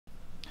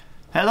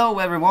Hello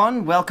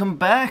everyone, welcome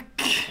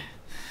back!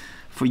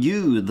 For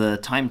you, the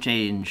time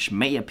change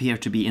may appear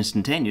to be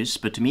instantaneous,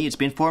 but to me it's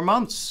been 4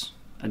 months.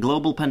 A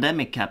global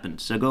pandemic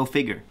happened, so go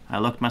figure. I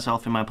locked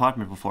myself in my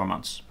apartment for 4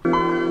 months.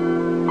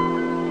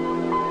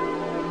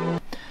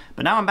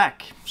 But now I'm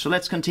back, so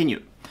let's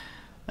continue.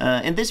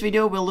 In this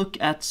video we'll look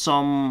at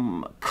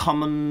some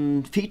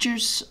common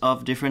features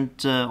of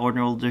different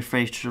ordinary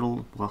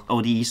differential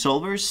ODE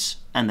solvers,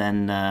 and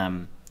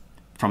then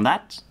from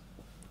that,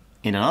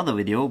 in another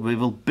video, we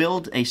will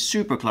build a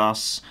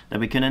superclass that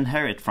we can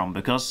inherit from,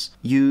 because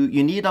you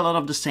need a lot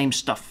of the same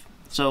stuff.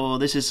 So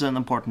this is an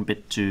important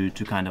bit to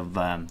kind of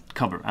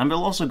cover. And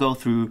we'll also go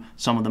through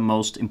some of the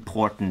most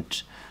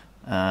important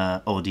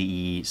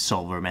ODE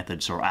solver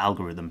methods, or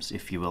algorithms,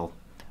 if you will,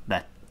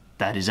 that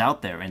is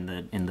out there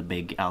in the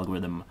big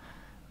algorithm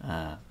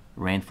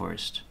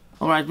rainforest.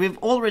 Alright, we've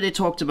already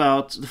talked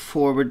about the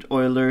forward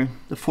Euler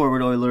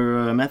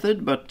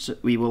method, but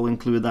we will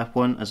include that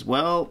one as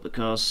well,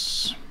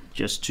 because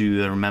just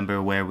to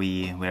remember where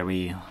we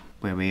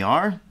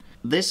are.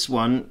 This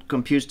one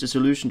computes the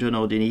solution to an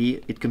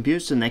ODE. It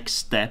computes the next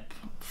step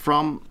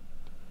from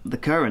the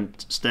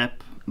current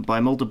step by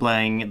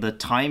multiplying the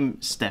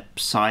time step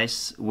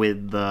size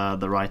with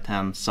the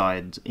right-hand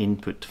side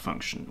input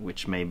function,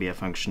 which may be a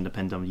function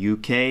dependent on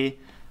UK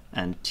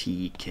and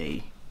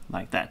TK,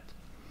 like that.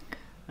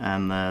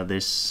 And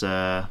this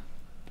delta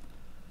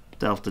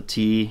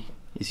t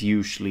is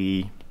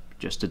usually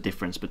just the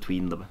difference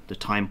between the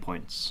time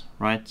points,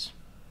 right?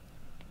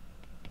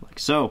 Like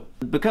so.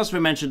 Because we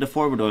mentioned the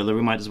forward Euler,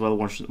 we might as well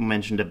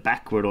mention the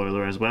backward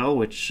Euler as well,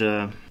 which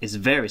is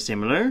very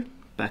similar.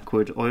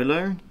 Backward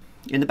Euler.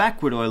 In the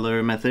backward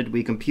Euler method,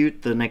 we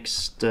compute the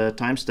next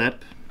time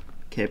step,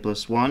 k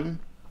plus 1,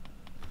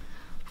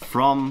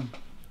 from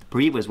the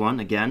previous one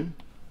again,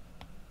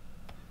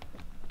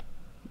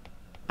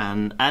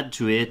 and add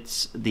to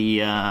it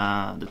the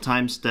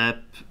time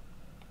step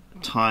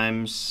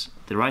times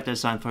the right-hand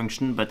side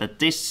function, but at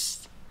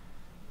this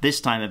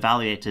time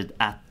evaluated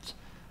at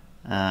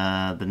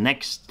the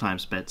next time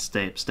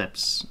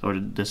steps, or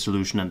the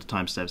solution and the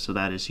time steps. So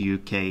that is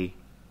UK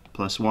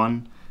plus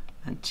 1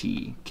 and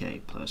TK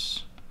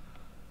plus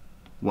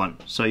 1.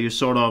 So you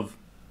sort of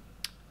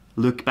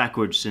look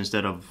backwards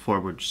instead of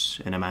forwards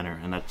in a manner,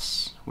 and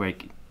that's where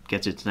it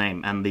gets its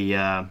name. And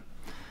the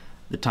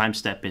time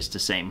step is the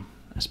same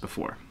as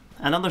before.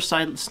 Another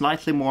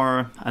slightly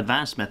more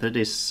advanced method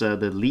is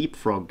the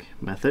leapfrog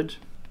method,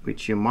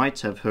 which you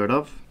might have heard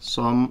of.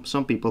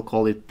 Some people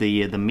call it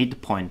the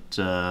midpoint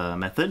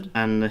method.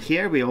 And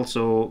here we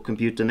also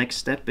compute the next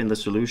step in the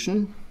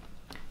solution,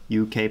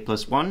 UK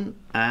plus 1,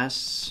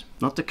 as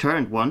not the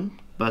current one,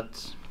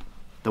 but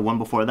the one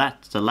before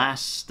that, the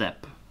last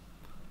step.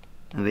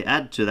 And we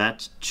add to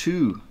that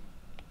 2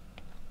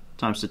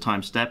 times the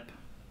time step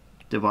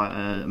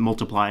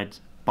multiplied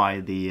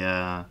by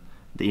the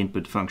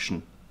input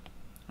function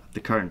at the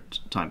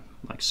current time,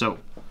 like so.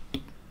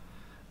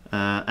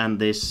 And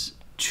this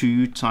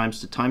 2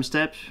 times the time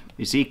step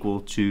is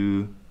equal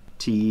to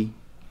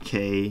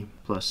tk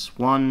plus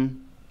 1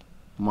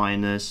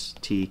 minus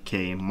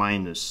tk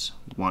minus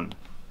 1.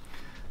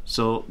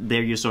 So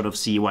there you sort of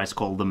see why it's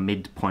called the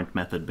midpoint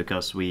method,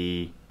 because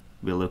we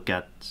look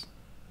at,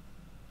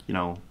 you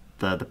know,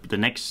 the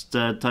next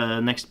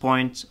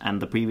point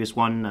and the previous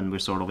one, and we're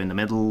sort of in the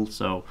middle.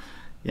 So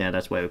yeah,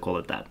 that's why we call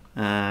it that.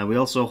 We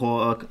also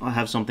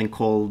have something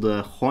called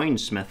the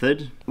Hoins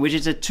method, which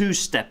is a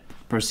 2-step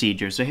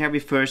procedure. So here we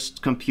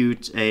first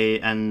compute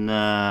an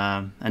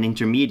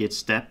intermediate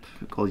step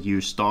called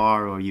U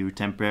star or U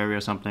temporary or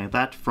something like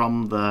that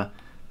from the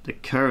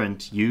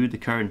current U, the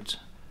current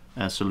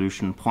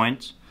solution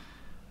point.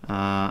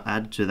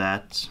 Add to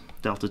that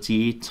delta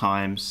t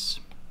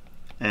times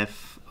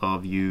f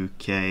of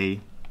UK,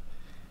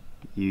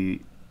 U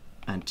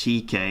and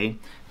TK,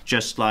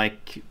 just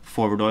like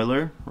forward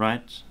Euler,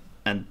 right?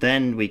 And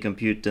then we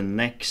compute the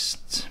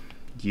next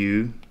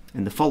U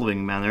in the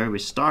following manner. We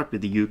start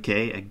with the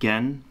UK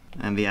again,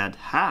 and we add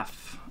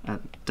half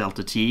at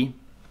delta t,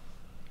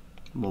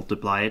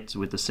 multiply it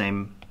with the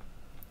same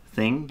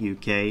thing,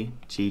 UK,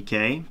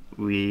 TK.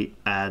 We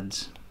add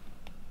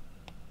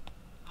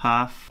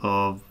half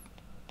of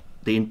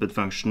the input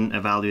function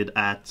evaluated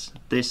at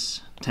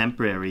this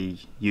temporary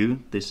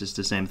U. This is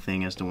the same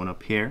thing as the one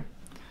up here.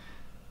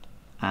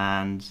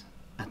 And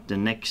at the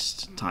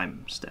next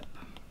time step.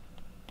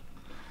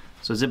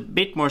 So it's a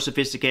bit more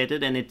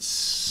sophisticated, and it's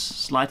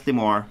slightly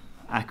more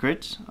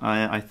accurate,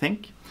 I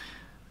think.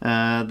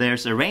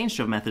 There's a range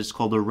of methods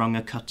called the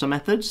Rangakata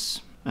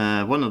Methods.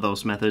 One of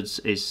those methods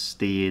is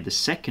the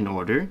second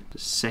order. The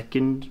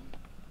second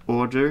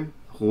order,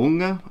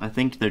 Runge, I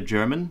think they're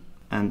German,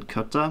 and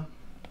Kutta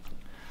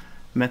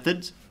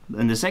method.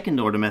 In the second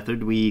order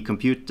method, we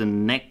compute the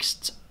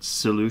next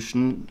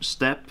solution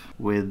step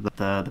with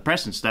the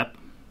present step,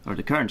 or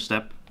the current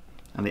step,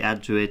 and we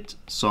add to it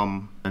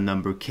some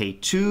number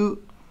k2,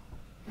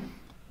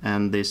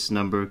 and this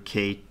number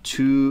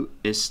k2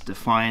 is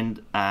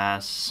defined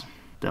as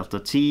delta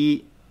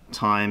t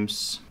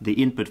times the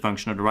input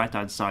function or the right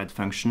hand side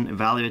function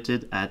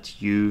evaluated at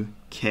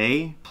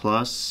UK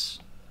plus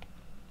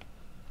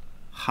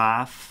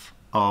half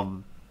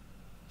of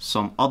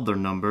some other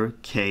number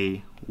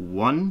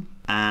K1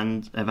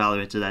 and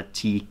evaluated at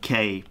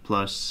TK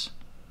plus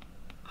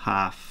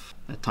half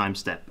a time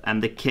step.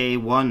 And the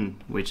K1,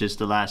 which is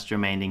the last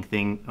remaining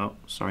thing, oh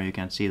sorry you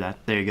can't see that,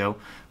 there you go,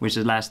 which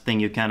is the last thing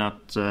you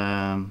cannot,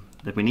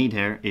 that we need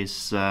here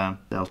is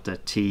delta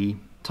T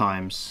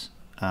times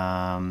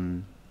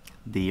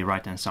the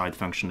right hand side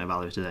function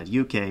evaluated at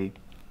UK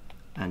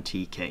and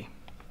TK.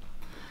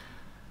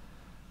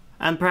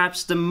 And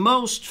perhaps the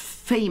most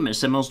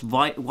famous and most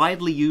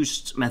widely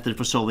used method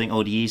for solving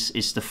ODEs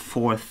is the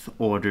fourth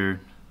order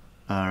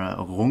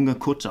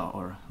Rangakutta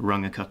or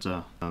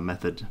Rangakata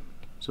method.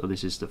 So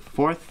this is the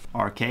fourth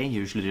RK,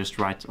 usually just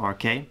write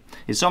RK.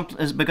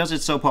 Because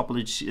it's so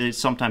popular, it's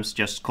sometimes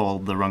just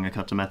called the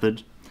Rangakata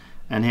method.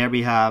 And here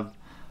we have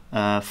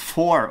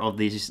 4 of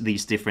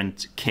these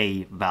different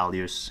K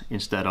values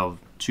instead of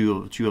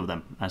two of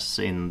them, as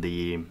in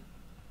the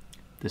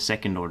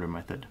second order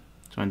method.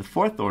 So in the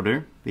fourth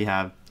order, we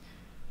have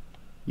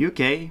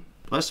UK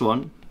plus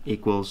 1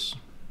 equals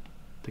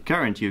the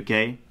current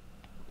UK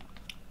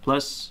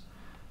plus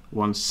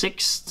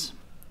 1/6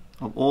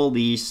 of all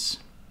these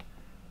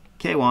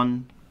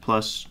K1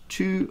 plus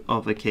 2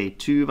 of a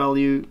K2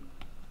 value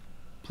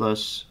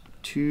plus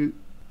 2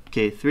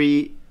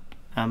 K3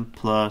 and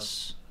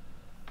plus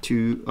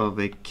 2 of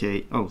a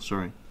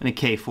and a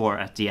K4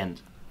 at the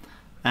end.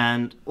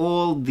 And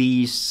all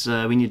these,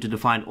 we need to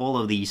define all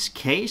of these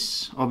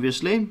Ks,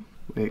 obviously,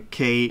 where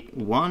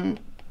K1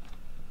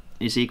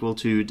 is equal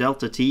to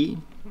delta T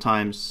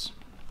times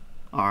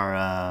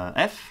our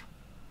F,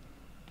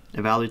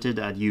 evaluated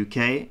at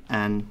UK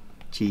and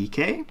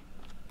TK.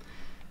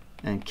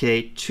 And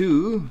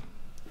K2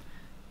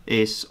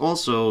 is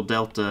also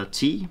delta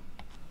T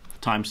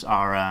times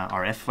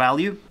our F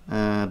value,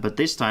 but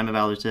this time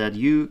evaluated at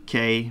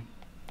UK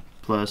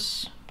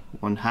plus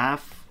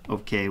 1/2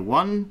 of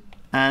K1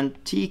 and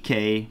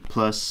TK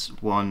plus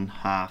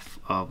 1/2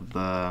 of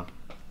the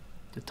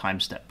time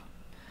step.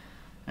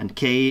 And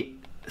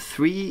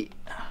K3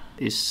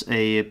 is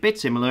a bit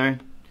similar.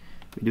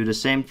 We do the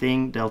same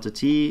thing, delta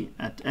T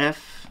at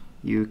F,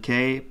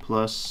 UK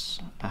plus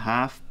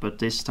 1/2, but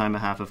this time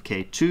 1/2 of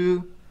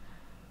K2,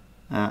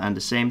 and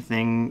the same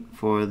thing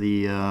for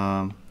the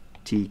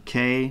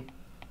TK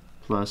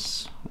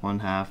plus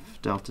 1/2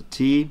 delta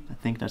T. I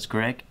think that's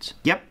correct.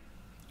 Yep.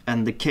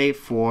 And the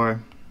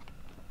K4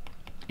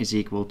 is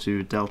equal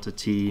to delta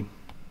T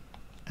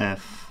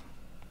F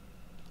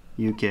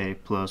UK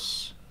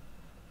plus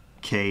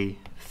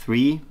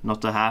K3,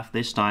 not a half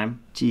this time,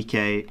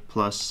 TK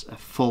plus a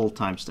full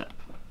time step.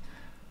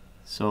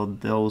 So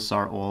those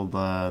are all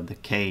the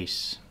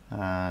Ks.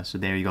 So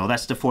there you go.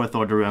 That's the fourth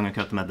order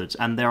Rangakata methods.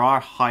 And there are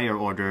higher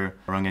order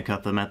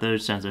Rangakata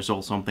methods, and there's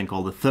also something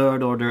called the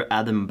third order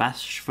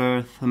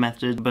Adam-Bashforth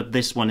method. But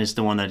this one is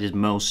the one that is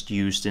most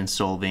used in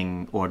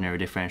solving ordinary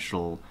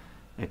differential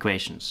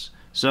equations.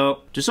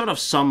 So to sort of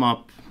sum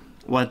up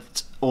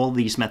what all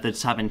these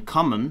methods have in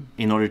common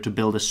in order to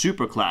build a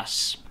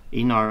superclass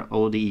in our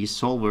ODE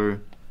solver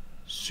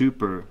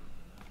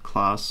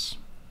superclass,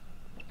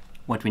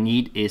 what we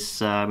need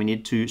is we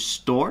need to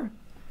store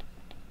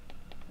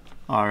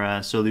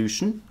our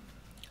solution,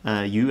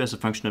 u as a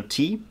function of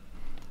t,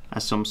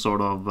 as some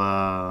sort of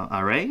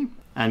array,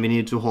 and we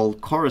need to hold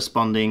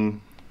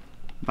corresponding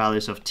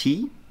values of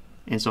t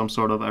in some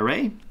sort of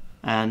array,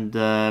 and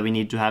we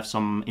need to have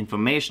some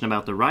information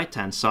about the right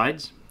hand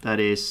side, that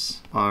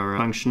is our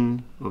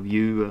function of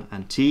u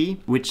and t,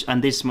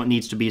 and this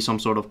needs to be some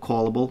sort of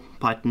callable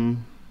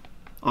Python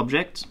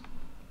object,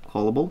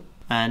 callable.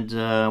 And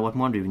what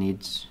more do we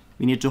need?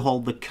 We need to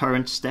hold the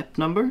current step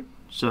number,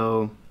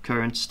 so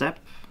current step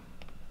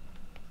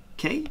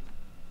k,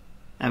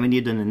 and we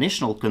need an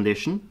initial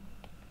condition,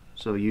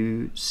 so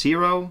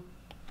u0,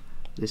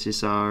 this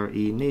is our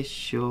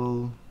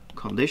initial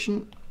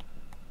condition,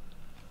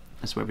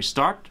 that's where we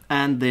start.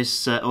 And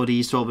this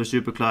ODE solver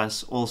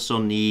superclass also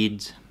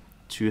needs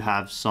to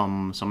have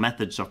some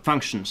methods or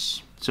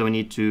functions, so we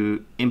need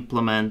to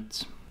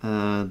implement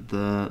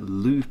the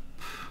loop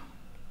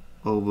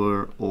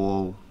over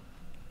all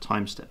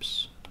time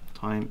steps.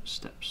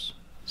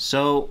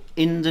 So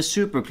in the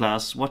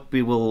superclass, what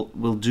we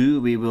will do,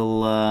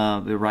 we'll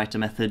write a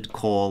method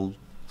called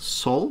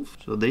solve.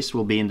 So this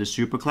will be in the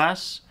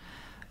superclass,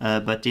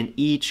 but in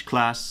each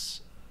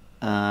class,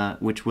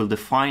 which will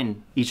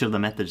define each of the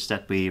methods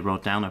that we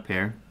wrote down up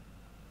here,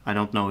 I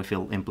don't know if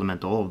we'll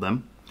implement all of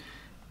them,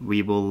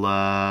 we will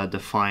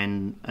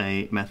define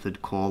a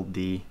method called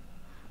the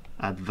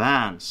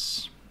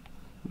advance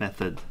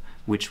method,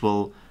 which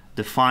will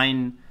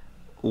define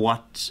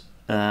what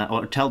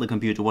or tell the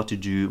computer what to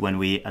do when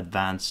we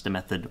advance the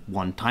method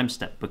one time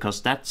step,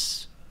 because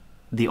that's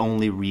the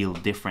only real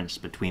difference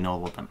between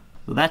all of them.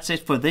 So that's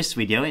it for this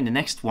video. In the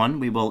next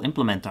one we will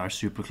implement our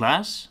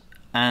superclass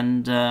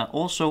and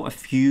also a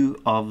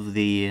few of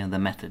the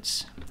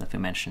methods that we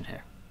mentioned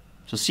here.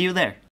 So see you there.